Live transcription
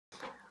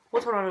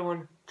What's going on,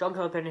 everyone? John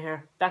Panda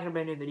here, back in a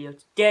brand new video.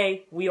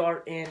 Today, we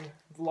are in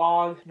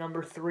vlog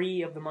number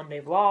 3 of the Monday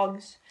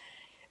vlogs.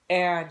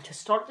 And to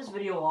start this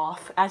video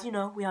off, as you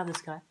know, we have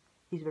this guy.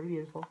 He's very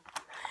beautiful.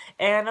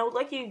 And I would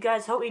like you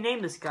guys to help me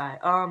name this guy.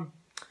 I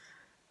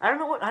don't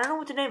know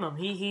what to name him.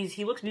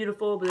 He looks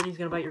beautiful, but then he's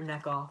gonna bite your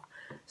neck off.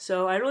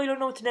 So I really don't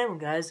know what to name him,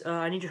 guys.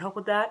 I need your help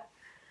with that.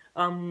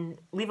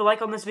 Leave a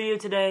like on this video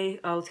today.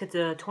 Let's get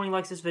to 20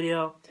 likes this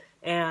video.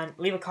 And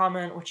leave a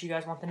comment what you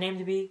guys want the name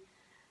to be.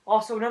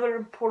 Also, another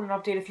important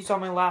update, if you saw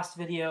my last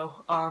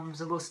video,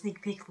 was a little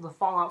sneak peek for the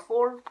Fallout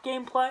 4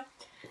 gameplay.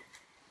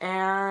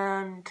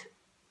 And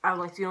I would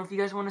like to know if you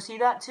guys want to see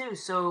that too.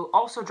 So,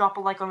 also drop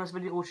a like on this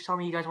video, which is telling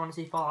me you guys want to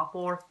see Fallout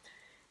 4.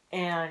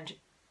 And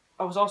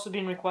I was also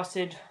being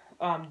requested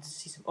to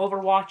see some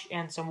Overwatch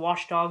and some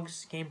Watch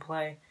Dogs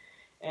gameplay.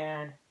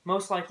 And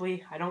most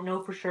likely, I don't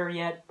know for sure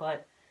yet,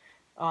 but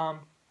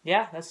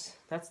yeah, that's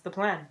the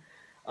plan.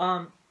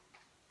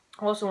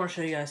 I also want to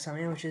show you guys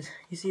something, which is,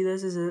 you see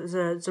this is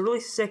it's a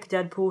really sick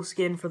Deadpool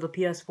skin for the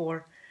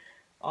PS4.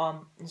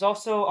 It's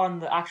also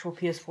on the actual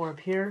PS4 up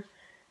here,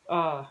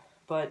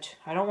 but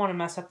I don't want to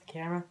mess up the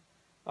camera.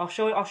 I'll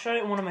show it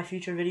in one of my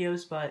future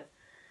videos, but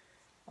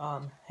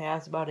yeah,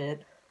 that's about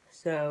it.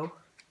 So,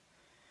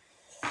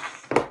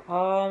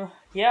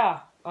 yeah,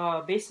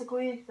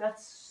 basically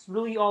that's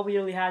really all we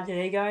really had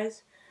today,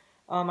 guys.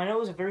 I know it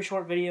was a very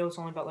short video. It's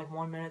only about like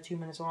 1 minute, 2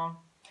 minutes long,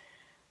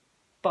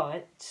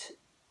 but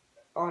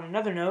on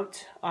another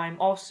note, I'm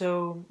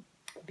also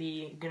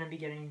gonna be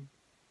getting,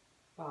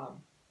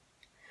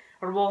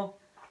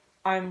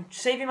 I'm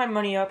saving my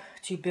money up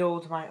to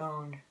build my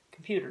own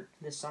computer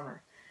this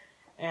summer,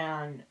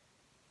 and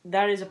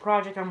that is a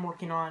project I'm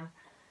working on.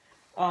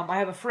 I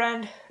have a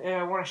friend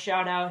I want to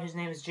shout out. His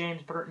name is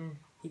James Burton.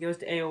 He goes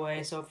to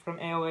AOA, so from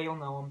AOA you'll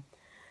know him.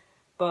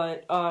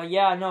 But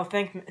yeah, no,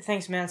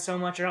 thanks, man, so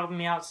much. You're helping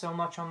me out so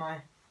much on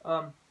my,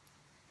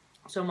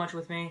 so much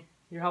with me.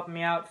 You're helping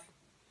me out.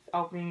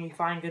 Helping me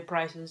find good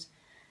prices.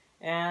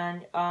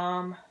 And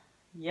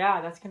yeah,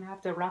 that's gonna have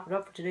to wrap it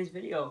up for today's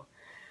video.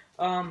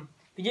 If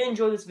you did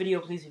enjoy this video,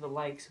 please leave a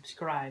like,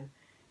 subscribe,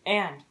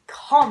 and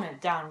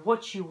comment down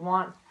what you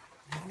want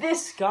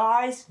this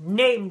guy's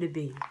name to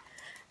be.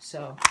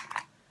 So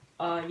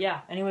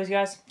yeah, anyways,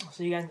 guys, I'll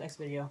see you guys in the next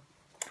video.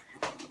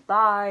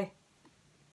 Bye.